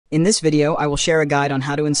In this video, I will share a guide on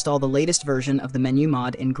how to install the latest version of the Menyoo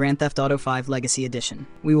mod in Grand Theft Auto V Legacy Edition.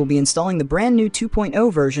 We will be installing the brand new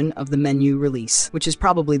 2.0 version of the Menyoo release, which is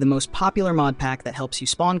probably the most popular mod pack that helps you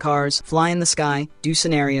spawn cars, fly in the sky, do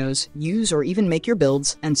scenarios, use or even make your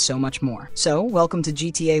builds, and so much more. So, welcome to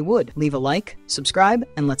GTA Wood. Leave a like, subscribe,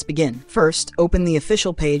 and let's begin. First, open the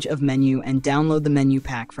official page of Menyoo and download the Menyoo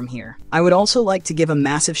pack from here. I would also like to give a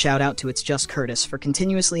massive shout out to ItsJustCurtis for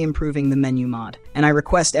continuously improving the Menyoo mod, and I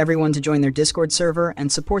request everyone to join their Discord server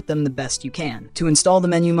and support them the best you can. To install the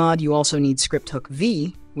Menyoo mod, you also need Script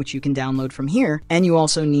V, which you can download from here, and you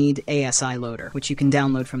also need ASI Loader, which you can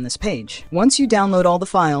download from this page. Once you download all the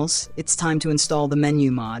files, it's time to install the Menyoo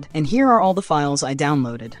mod, and here are all the files I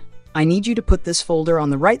downloaded. I need you to put this folder on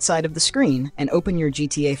the right side of the screen and open your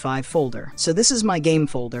GTA 5 folder. So this is my game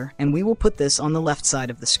folder, and we will put this on the left side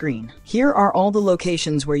of the screen. Here are all the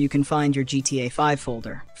locations where you can find your GTA 5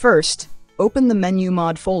 folder. First, open the Menyoo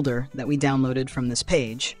mod folder that we downloaded from this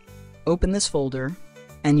page. Open this folder,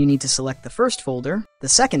 and you need to select the first folder, the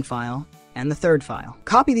second file, and the third file.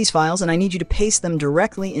 Copy these files, and I need you to paste them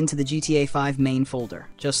directly into the GTA 5 main folder,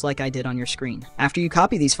 just like I did on your screen. After you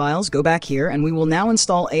copy these files, go back here, and we will now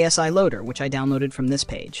install ASI Loader, which I downloaded from this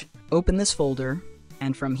page. Open this folder,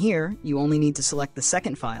 and from here, you only need to select the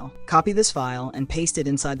second file. Copy this file, and paste it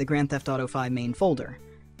inside the Grand Theft Auto 5 main folder.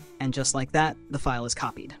 And just like that, the file is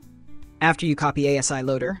copied. After you copy ASI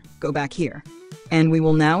Loader, go back here, and we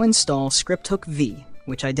will now install Script V,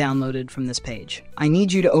 which I downloaded from this page. I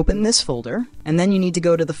need you to open this folder, and then you need to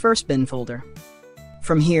go to the first bin folder.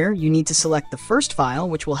 From here, you need to select the first file,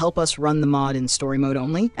 which will help us run the mod in story mode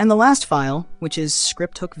only, and the last file, which is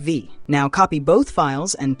Script V. Now copy both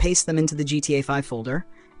files and paste them into the GTA 5 folder,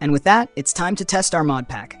 and with that, it's time to test our mod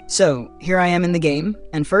pack. So, here I am in the game,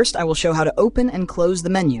 and first I will show how to open and close the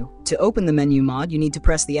menu. To open the Menyoo mod, you need to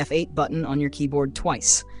press the F8 button on your keyboard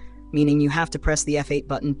twice, meaning you have to press the F8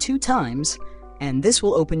 button 2 times, and this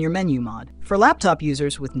will open your Menyoo mod. For laptop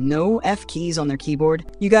users with no F keys on their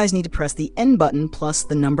keyboard, you guys need to press the N button plus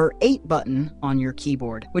the number 8 button on your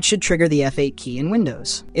keyboard, which should trigger the F8 key in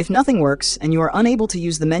Windows. If nothing works and you are unable to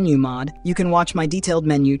use the Menyoo mod, you can watch my detailed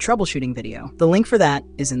Menyoo troubleshooting video. The link for that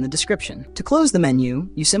is in the description. To close the menu,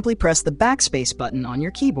 you simply press the backspace button on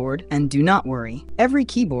your keyboard, and do not worry, every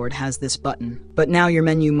keyboard has this button. But now your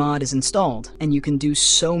Menyoo mod is installed, and you can do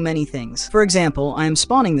so many things. For example, I am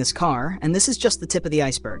spawning this car, and this is just the tip of the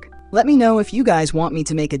iceberg. Let me know if you guys want me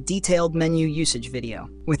to make a detailed Menyoo usage video.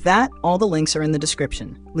 With that, all the links are in the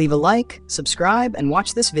description. Leave a like, subscribe, and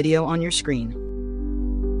watch this video on your screen.